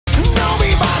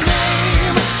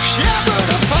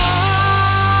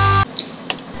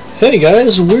Hey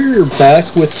guys, we're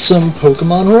back with some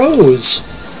Pokemon Rose.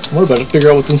 We're about to figure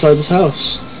out what's inside this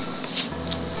house.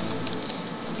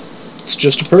 It's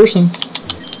just a person.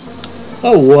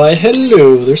 Oh, why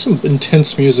hello. There's some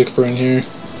intense music for in here.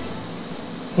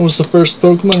 What was the first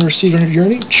Pokemon you received on your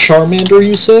journey? Charmander,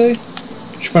 you say?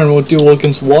 Charmander will deal well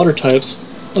against water types.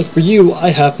 Look, for you,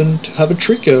 I happen to have a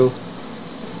Trico.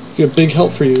 Be a big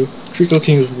help for you. Trico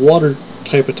can use water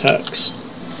type attacks.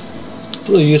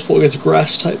 Really useful against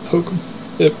grass type Pokemon.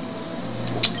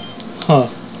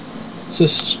 It's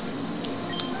just...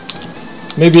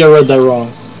 Maybe I read that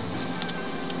wrong.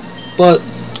 But,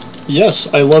 yes,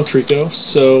 I love Trico,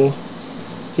 so...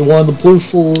 You wanted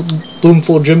the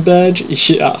Bloomful Gym Badge?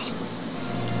 Yeah.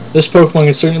 This Pokemon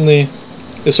is certainly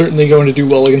going to do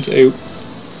well against a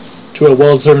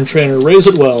well-deserving trainer. Raise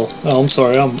it well. Oh, I'm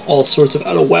sorry, I'm all sorts of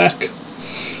out of whack.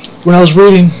 When I was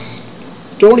reading...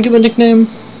 Do I want to give a nickname?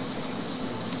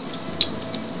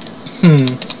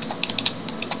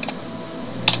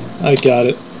 I got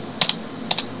it.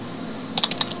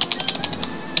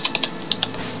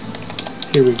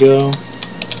 Here we go.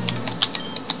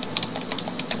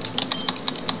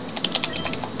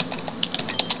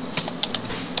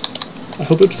 I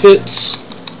hope it fits.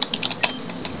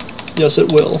 Yes,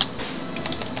 it will.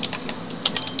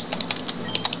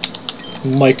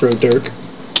 Micro Dirk.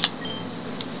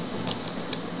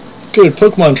 Good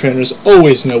Pokemon trainers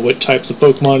always know what types of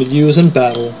Pokemon to use in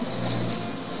battle.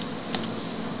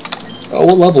 Oh,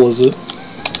 what level is it?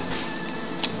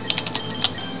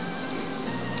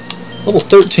 Level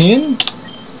 13?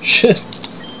 Shit.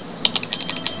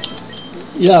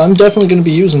 Yeah, I'm definitely going to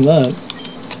be using that.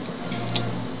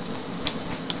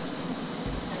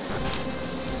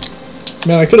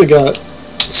 Man, I could have got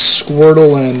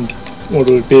Squirtle and, what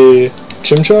would it be,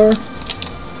 Chimchar?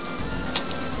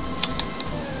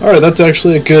 Alright, that's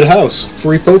actually a good house.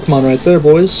 Free Pokemon right there,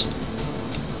 boys.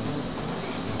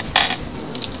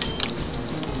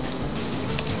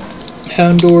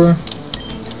 Houndour.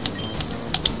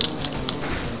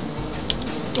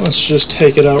 Let's just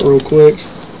take it out real quick.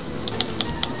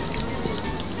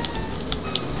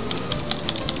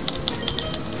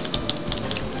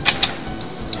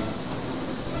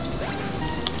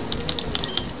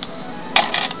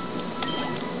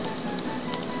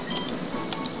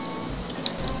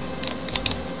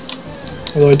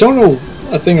 Although I don't know,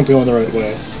 I think I'm going the right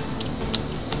way.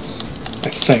 I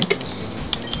think.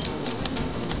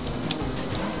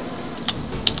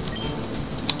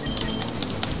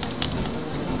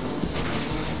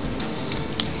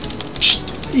 Just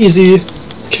easy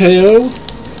KO.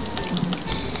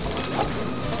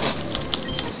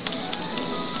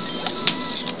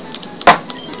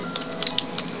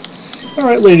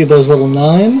 Alright, Ladybuzz level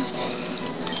 9.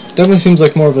 Definitely seems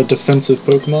like more of a defensive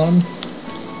Pokemon.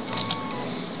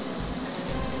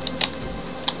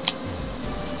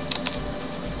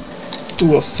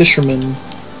 Ooh, a Fisherman.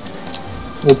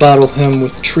 We'll battle him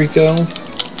with Trico.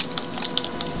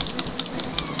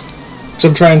 So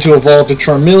I'm trying to evolve to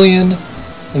Charmeleon,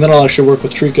 and then I'll actually work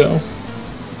with Trico.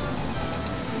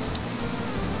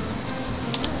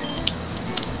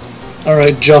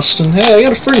 Alright, Justin. Hey, I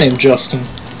got a friend named Justin.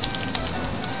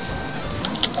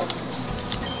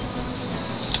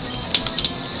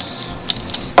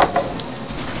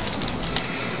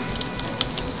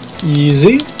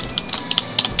 Easy.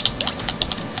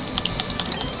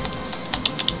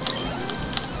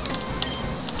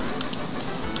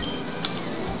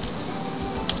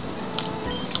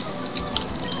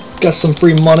 Got some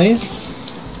free money.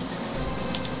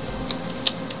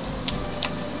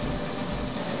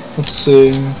 Let's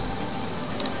see.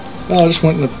 Oh, I just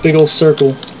went in a big old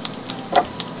circle.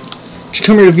 Did you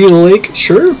come here to view the lake?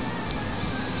 Sure.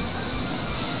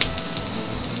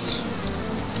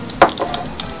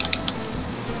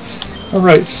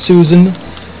 Alright, Susan.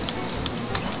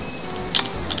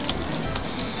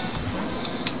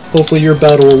 Hopefully your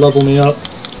battle will level me up.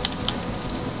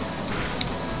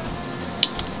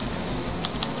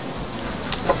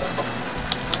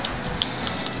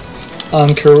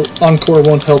 Encore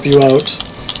won't help you out.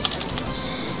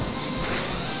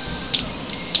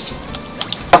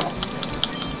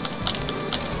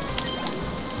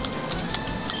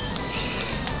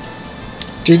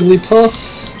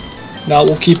 Jigglypuff. Now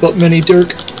we'll keep up Mini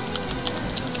Dirk.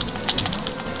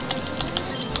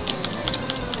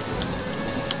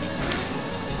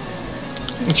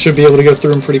 Should be able to go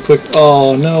through him pretty quick.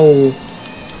 Oh no.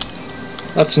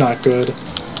 That's not good.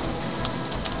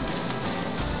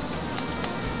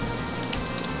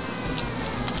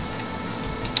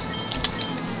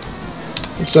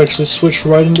 Let's actually switch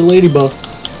right into Ladybug.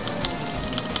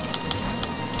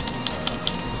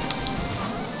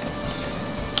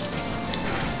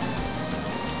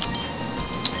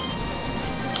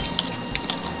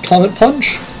 Comet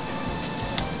Punch.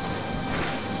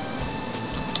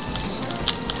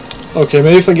 Okay,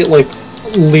 maybe if I get like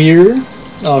Leer.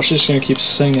 Oh, she's just gonna keep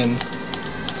singing.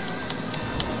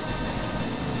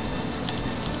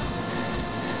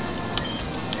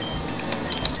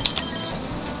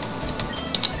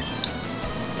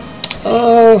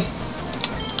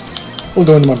 We'll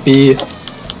go into my B.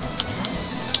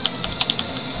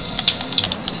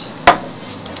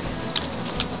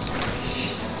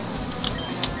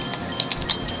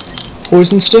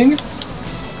 Poison Sting?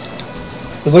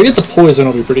 If I get the poison,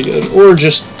 I'll be pretty good. Or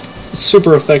just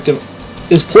super effective.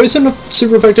 Is poison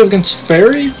super effective against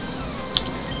fairy?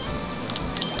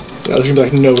 Yeah, there's gonna be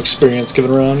like no experience given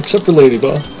around, except for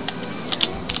Ladybug.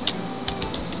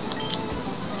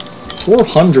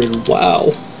 400,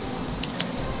 wow.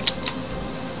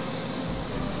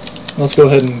 Let's go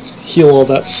ahead and heal all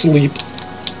that sleep.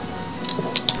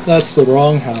 That's the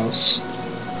wrong house.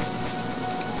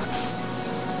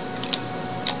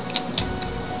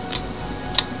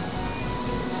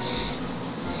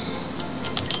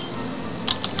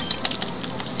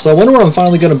 So I wonder where I'm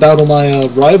finally going to battle my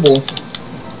rival.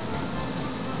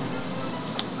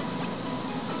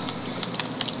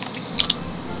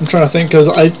 I'm trying to think, because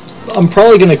I'm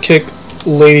probably going to kick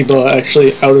Ladybug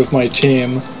actually out of my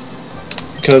team.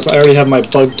 Because I already have my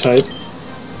bug type.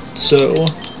 So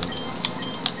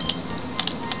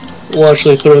we'll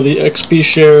actually throw the XP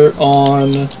share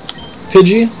on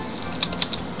Pidgey.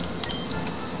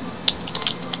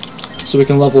 So we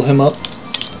can level him up.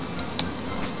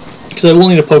 Because I will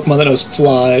need a Pokemon that knows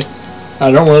Fly.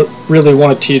 I don't really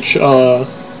want to teach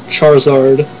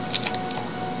Charizard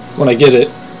when I get it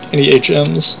any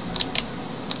HMs.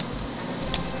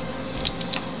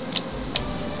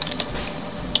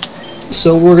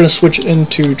 So we're going to switch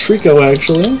into Trico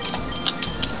actually.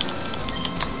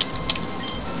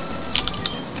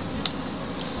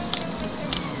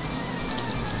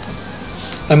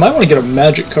 I might want to get a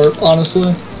Magikarp,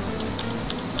 honestly.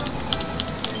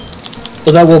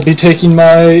 But that will be taking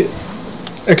my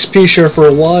XP share for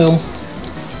a while.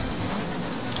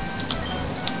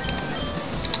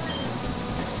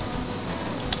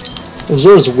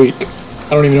 Zora's weak.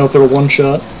 I don't even know if it'll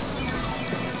one-shot.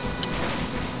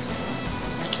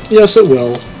 Yes, it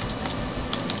will.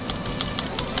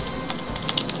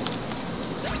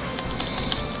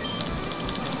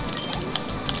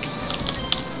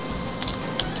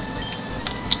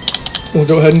 We'll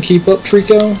go ahead and keep up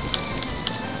Trico.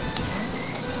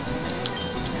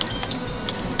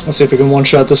 Let's see if we can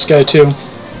one-shot this guy too.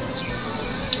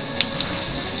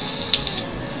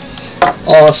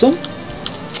 Awesome.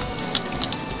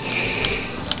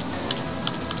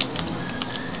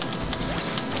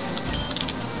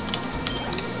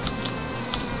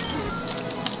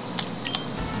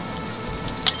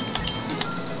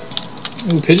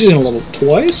 Ooh, Pidgey's gonna level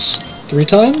twice? 3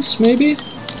 times, maybe?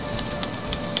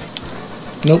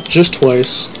 Nope, just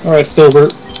twice. Alright,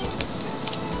 Filbert.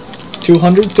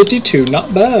 252,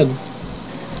 not bad.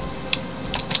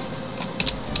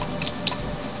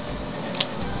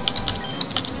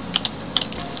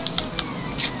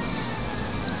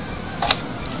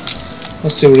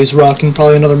 Let's see what he's rocking.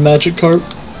 Probably another Magikarp.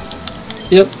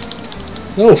 Yep.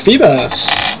 Oh, Feebas.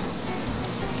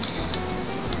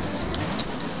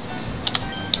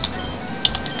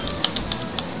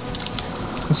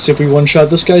 Let's see if we one-shot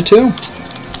this guy too.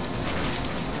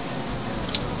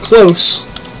 Close.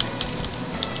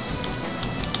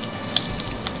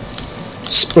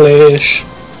 Splash.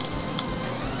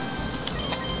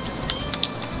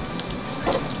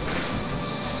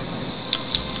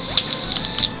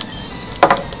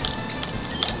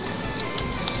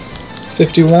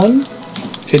 $51.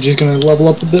 Pidgey's gonna level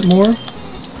up a bit more.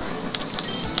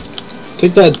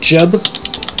 Take that, Jeb.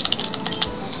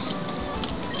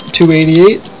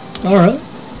 288. Alright.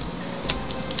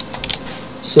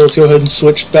 So let's go ahead and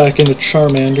switch back into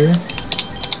Charmander.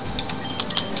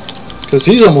 Because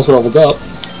he's almost leveled up.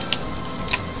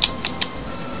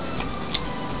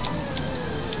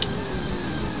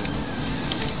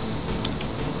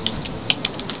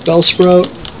 Bellsprout.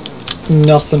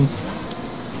 Nothing.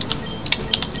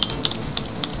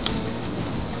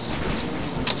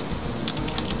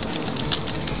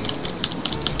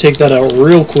 Take that out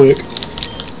real quick.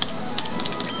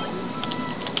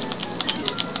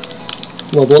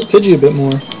 Level up Pidgey a bit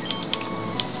more.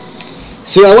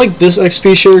 See, I like this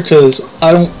XP share because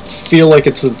I don't feel like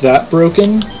it's that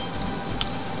broken.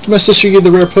 Did my sister get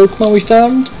the rare Pokemon we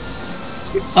found?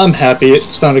 I'm happy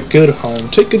it's found a good home.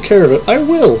 Take good care of it. I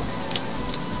will.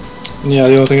 And yeah,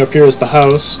 the only thing up here is the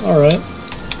house. Alright.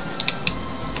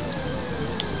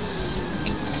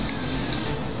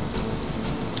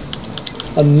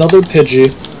 Another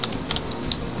Pidgey.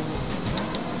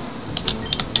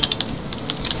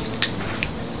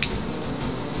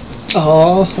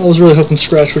 Aw, I was really hoping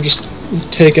Scratch would just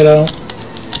take it out.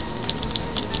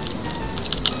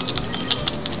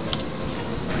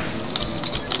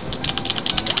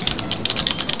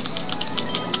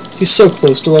 He's so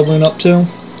close to leveling up too.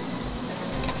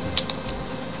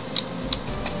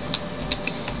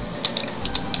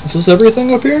 Is this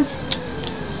everything up here?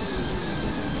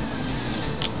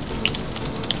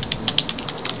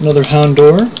 Another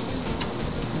Houndour.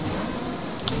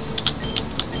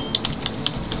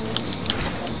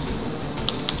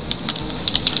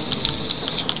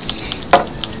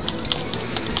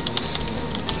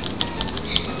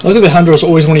 I think the Houndours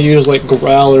always want to use like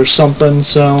Growl or something,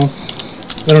 so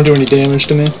they don't do any damage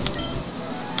to me.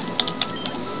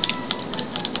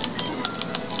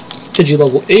 Pidgey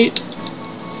level 8.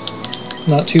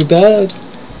 Not too bad.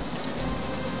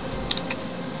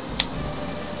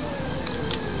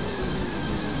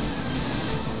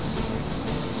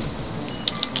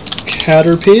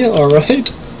 Caterpie,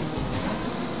 alright.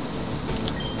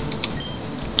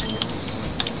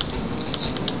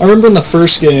 I remember in the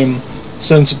first game,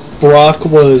 since Brock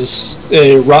was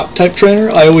a rock type trainer,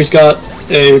 I always got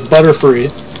a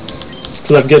Butterfree,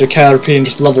 so I'd get a Caterpie and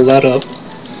just level that up.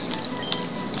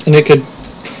 And it could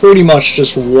pretty much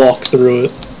just walk through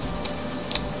it.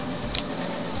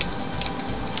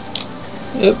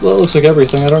 Yep, that looks like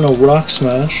everything. I don't know Rock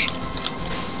Smash.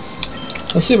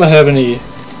 Let's see if I have any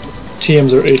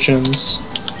TMs or HMs.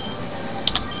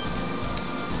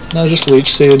 No, just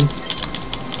Leech Seed.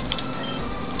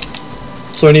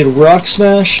 So I need Rock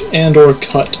Smash and or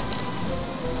Cut.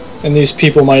 And these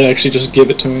people might actually just give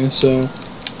it to me, so...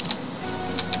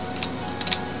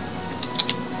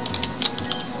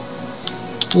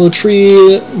 Will a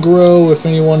tree grow if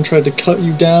anyone tried to cut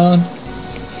you down?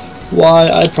 Why,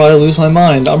 I'd probably lose my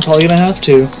mind. I'm probably gonna have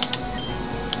to.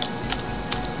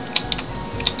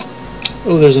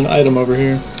 Oh, there's an item over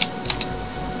here.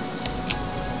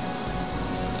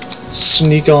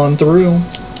 Sneak on through.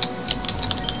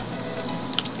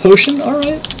 Potion?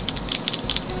 Alright.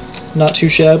 Not too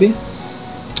shabby.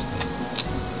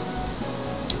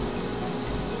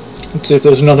 Let's see if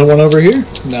there's another one over here.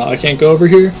 No, I can't go over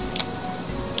here.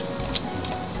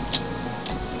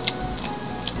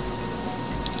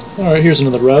 Alright, here's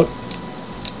another route.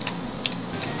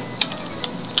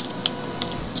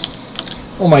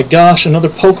 Oh my gosh, another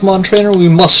Pokemon trainer? We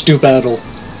must do battle.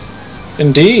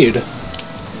 Indeed.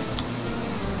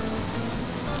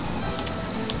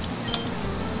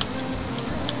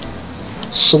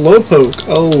 Slowpoke,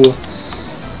 oh.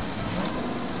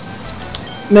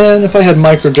 Man, if I had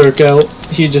Micro Dirk out,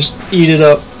 he'd just eat it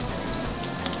up.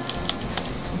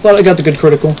 But I got the good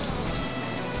critical.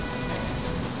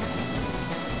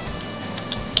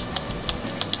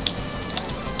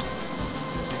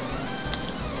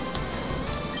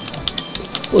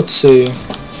 Let's see.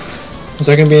 Is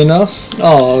that gonna be enough?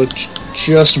 Oh,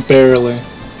 just barely.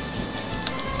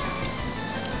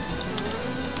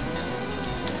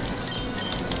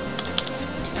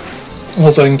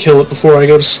 Hopefully I can kill it before I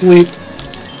go to sleep.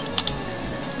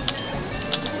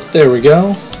 There we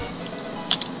go.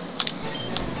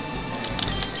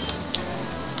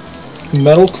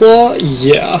 Metal Claw?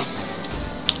 Yeah.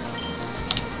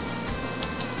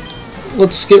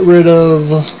 Let's get rid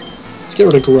of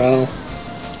Growl.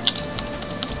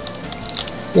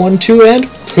 1, 2, and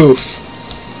poof.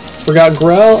 Forgot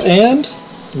Growl and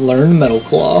learned Metal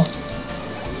Claw.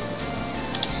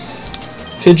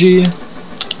 Pidgey.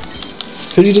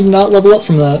 Pidgey did not level up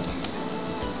from that.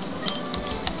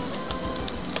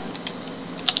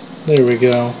 There we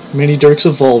go. Mini Dirk's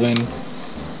evolving.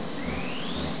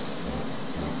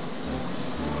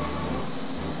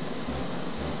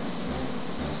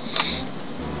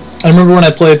 I remember when I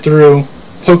played through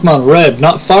Pokemon Red,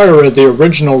 not Fire Red, the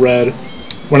original Red,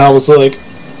 when I was like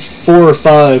 4 or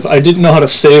 5, I didn't know how to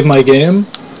save my game.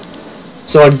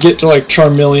 So I'd get to like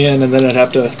Charmeleon and then I'd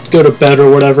have to go to bed or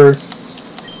whatever.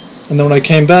 And then when I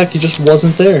came back, he just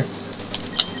wasn't there.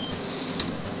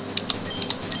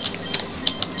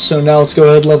 So now let's go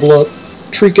ahead and level up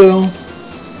Trico.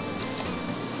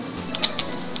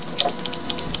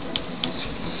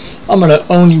 I'm gonna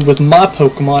own you with my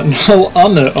Pokemon. No,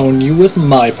 I'm gonna own you with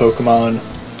my Pokemon.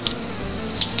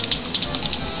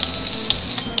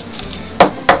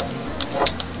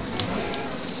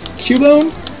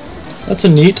 Cubone? That's a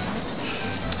neat.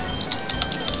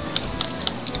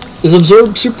 Is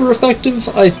Absorb super effective?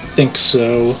 I think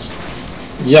so.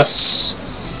 Yes.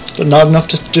 But not enough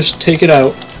to just take it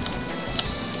out.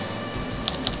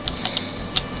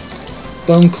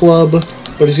 Bone Club,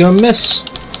 but he's gonna miss.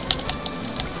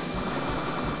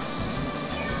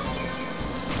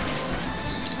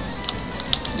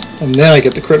 And then I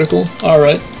get the critical.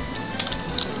 Alright.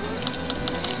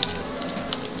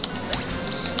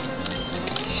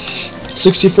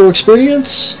 $64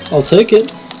 experience. I'll take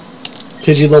it.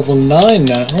 Pidgey level 9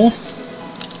 now.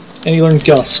 And you learn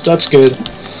Gust. That's good.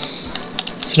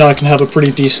 So now I can have a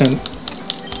pretty decent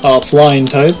flying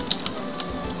type.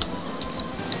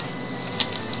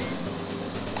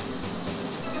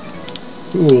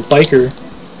 Ooh, a biker.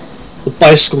 The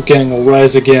bicycle gang will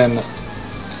rise again.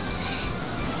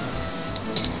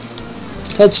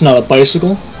 That's not a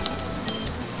bicycle.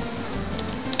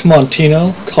 Come on,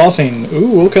 Tino. Coughing.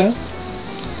 Ooh, okay.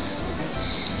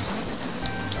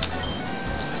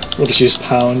 We'll just use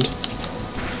Pound.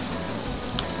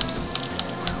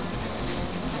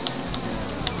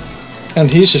 And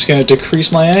he's just going to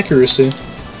decrease my accuracy.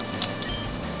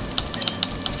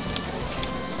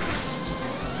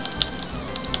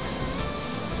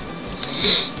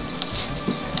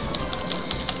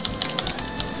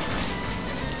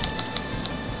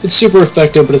 It's super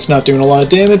effective, but it's not doing a lot of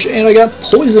damage, and I got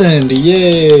poisoned!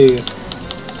 Yay!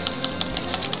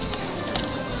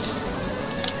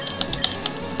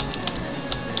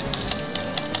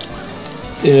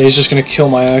 Yeah, he's just gonna kill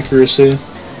my accuracy.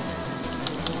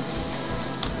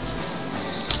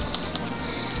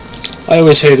 I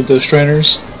always hated those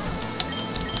trainers.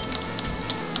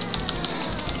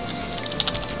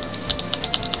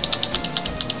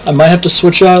 I might have to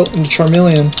switch out into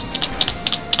Charmeleon.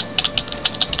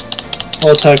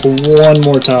 I'll attack one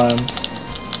more time.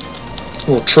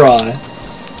 We'll try.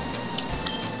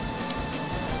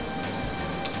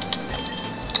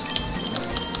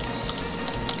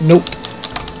 Nope.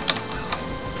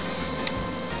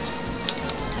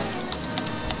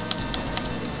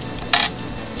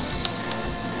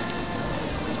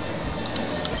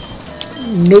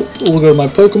 Nope. We'll go to my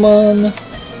Pokemon.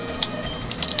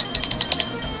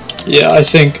 Yeah, I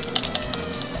think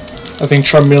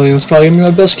Charmeleon's probably gonna be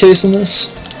my best case in this.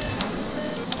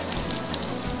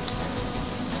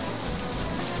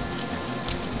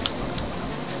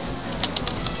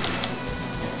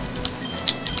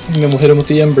 And then we'll hit him with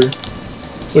the Ember,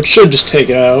 which should just take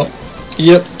it out.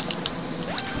 Yep.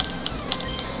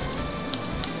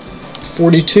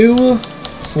 42,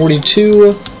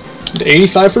 42, and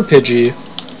 85 for Pidgey.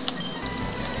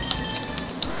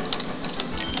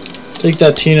 Take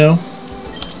that, Tino.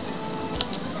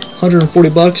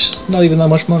 $140, not even that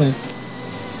much money.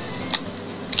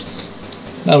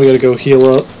 Now we gotta go heal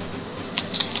up.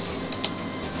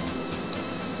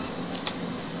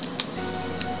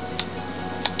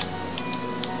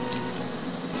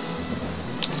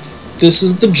 This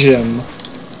is the gym.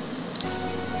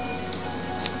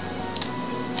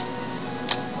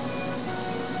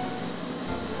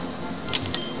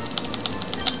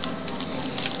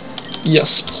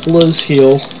 Yes, please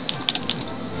heal.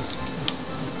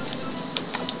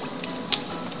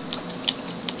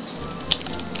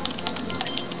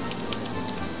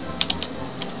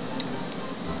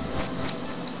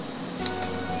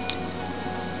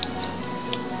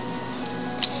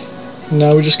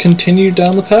 Now we just continue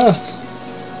down the path.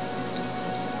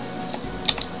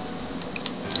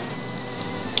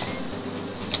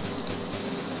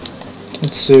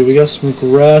 Let's see, we got some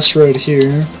grass right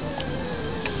here.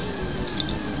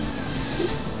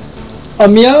 A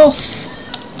Meowth!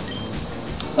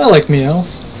 I like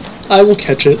Meowth. I will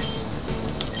catch it.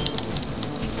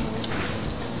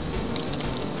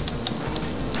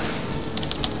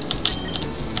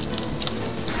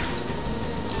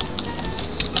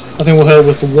 I think we'll head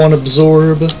with one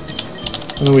Absorb, and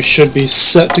then we should be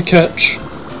set to catch.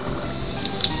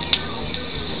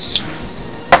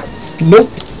 Nope.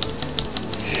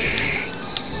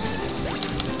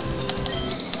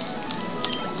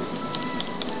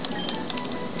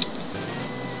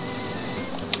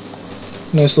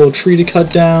 Nice little tree to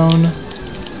cut down.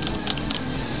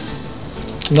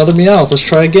 Another Meowth, let's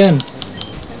try again.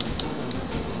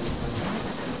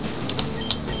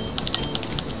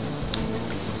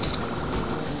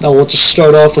 Now we'll just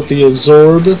start off with the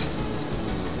Absorb.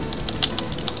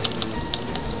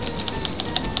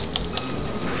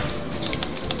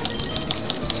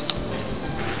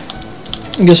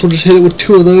 I guess we'll just hit it with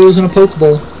 2 of those and a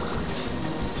Pokeball.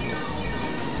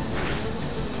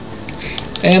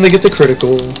 And I get the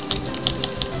critical.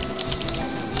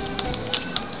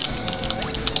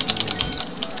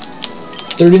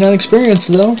 $39 experience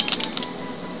though.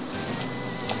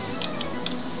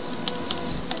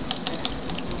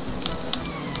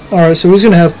 Alright, so he's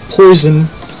going to have poison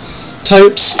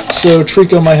types, so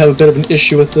Trico might have a bit of an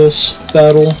issue with this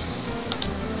battle.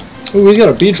 Ooh, he's got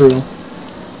a Beedrill.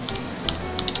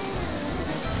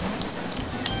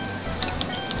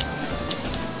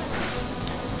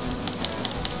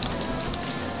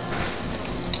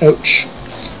 Ouch.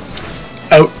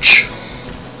 Ouch.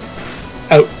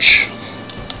 Ouch.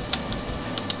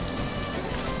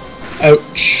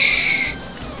 Ouch.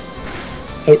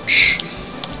 Ouch.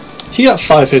 He got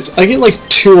 5 hits. I get like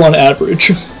 2 on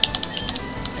average.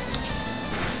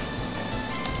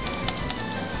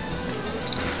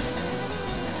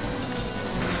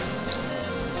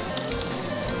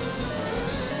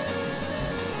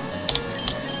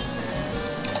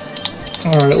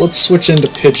 Alright, let's switch into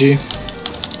Pidgey.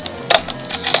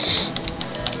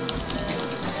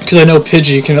 Because I know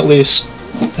Pidgey can at least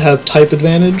have type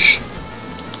advantage.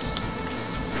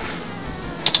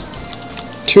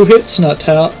 2 hits, not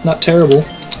terrible.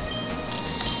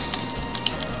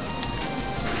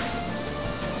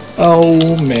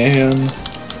 Oh man.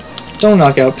 Don't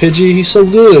knock out Pidgey, he's so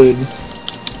good.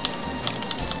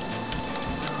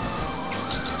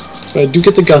 But I do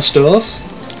get the gust off.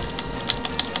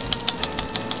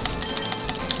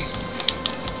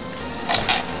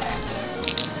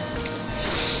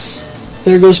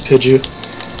 There goes Pidgey.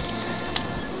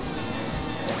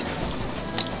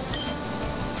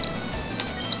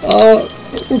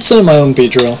 Let's send my own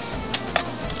Beedrill.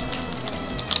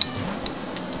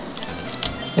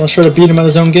 Let's try to beat him at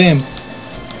his own game.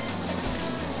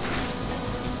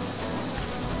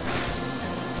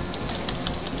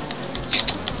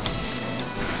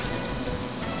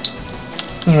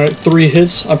 Alright, 3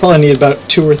 hits. I probably need about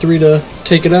 2 or 3 to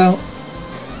take it out.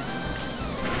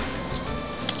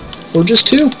 Or just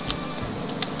 2.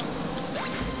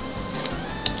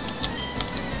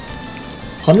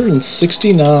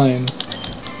 169.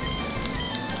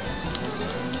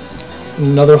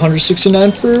 Another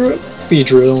 169 for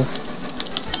Beedrill.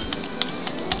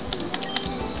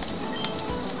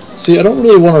 See, I don't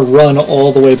really want to run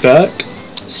all the way back,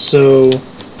 so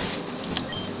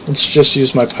let's just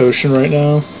use my potion right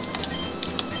now.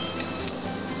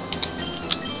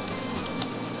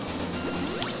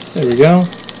 There we go.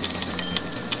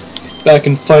 Back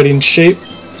in fighting shape.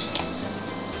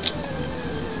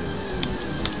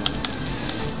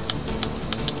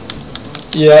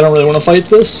 Yeah, I don't really want to fight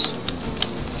this.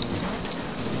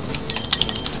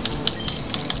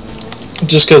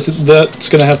 Just because that's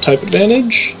going to have type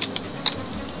advantage.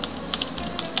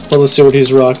 But let's see what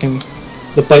he's rocking.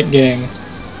 The Bite Gang.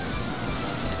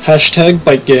 Hashtag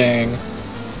Bite Gang.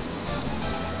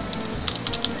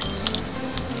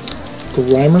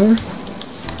 Grimer.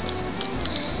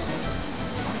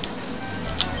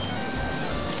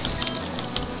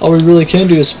 All we really can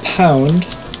do is pound.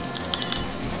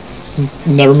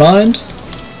 Never mind.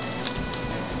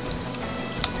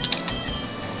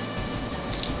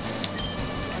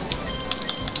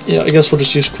 Yeah, I guess we'll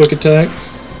just use quick attack.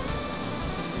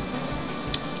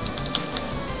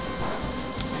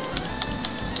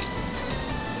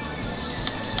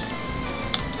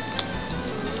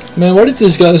 Man, why did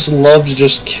these guys love to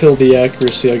just kill the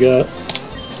accuracy I got?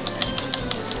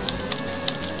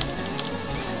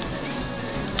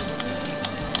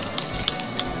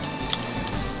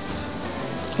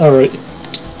 Alright.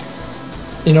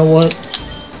 You know what?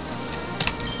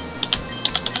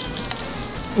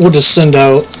 We'll just send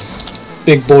out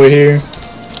Big Boy here.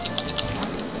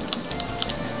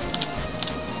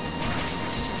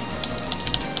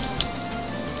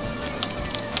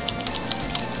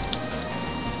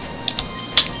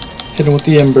 Hit him with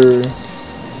the Ember.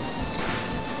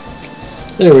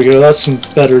 There we go, that's some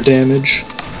better damage.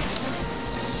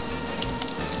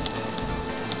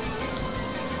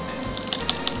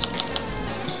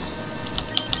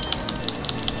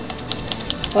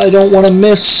 I don't want to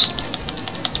miss.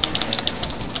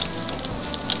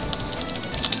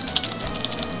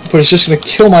 But it's just going to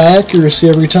kill my accuracy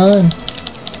every time.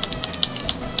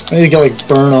 I need to get like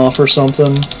burn off or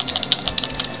something.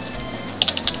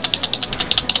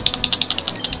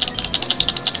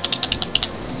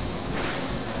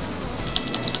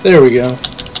 There we go.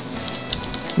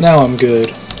 Now I'm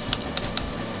good.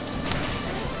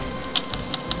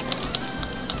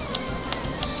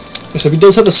 Except he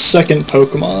does have a second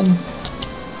Pokemon.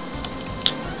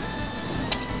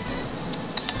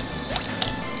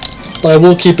 But I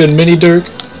will keep in Mini Dirk.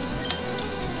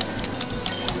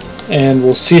 And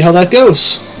we'll see how that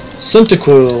goes.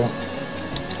 Cyndaquil.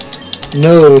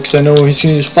 No, because I know he's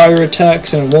going to use fire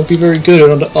attacks and it won't be very good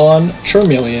on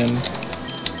Charmeleon.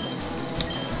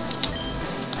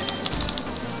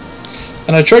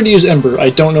 And I tried to use Ember,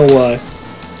 I don't know why.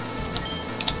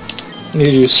 I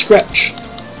need to use Scratch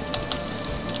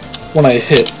when I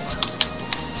hit.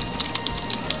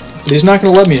 But he's not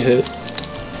going to let me hit.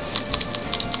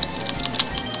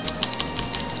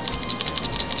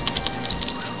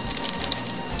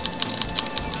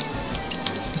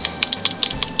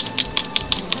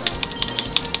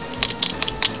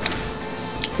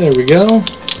 There we go.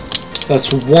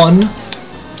 That's one.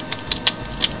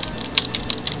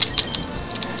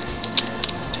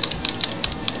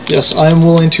 Yes, I am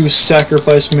willing to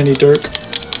sacrifice Mini Dirk.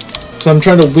 So I'm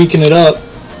trying to weaken it up.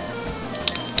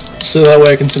 So that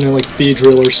way I can send in like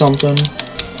Beedrill or something.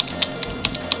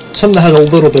 Something that has a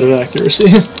little bit of accuracy.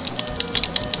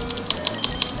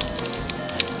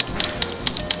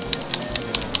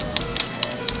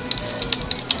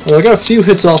 Well, I got a few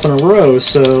hits off in a row,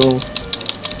 so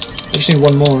I just need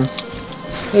one more.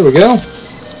 There we go.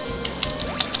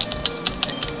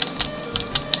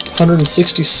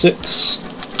 166.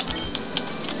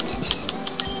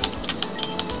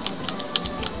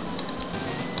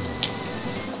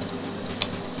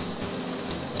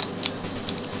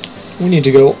 We need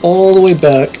to go all the way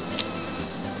back.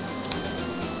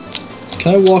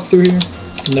 Can I walk through here?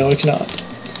 No, I cannot.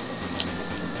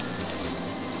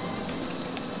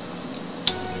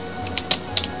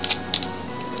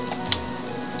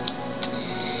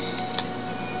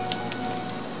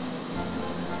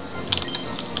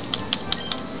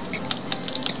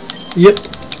 Yep.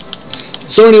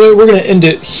 So anyway, we're going to end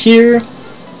it here.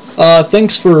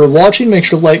 Thanks for watching. Make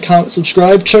sure to like, comment,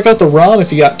 subscribe. Check out the ROM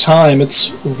if you got time.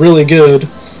 It's really good.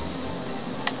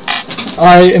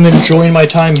 I am enjoying my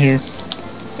time here.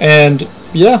 And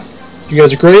yeah, you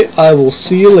guys are great. I will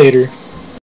see you later.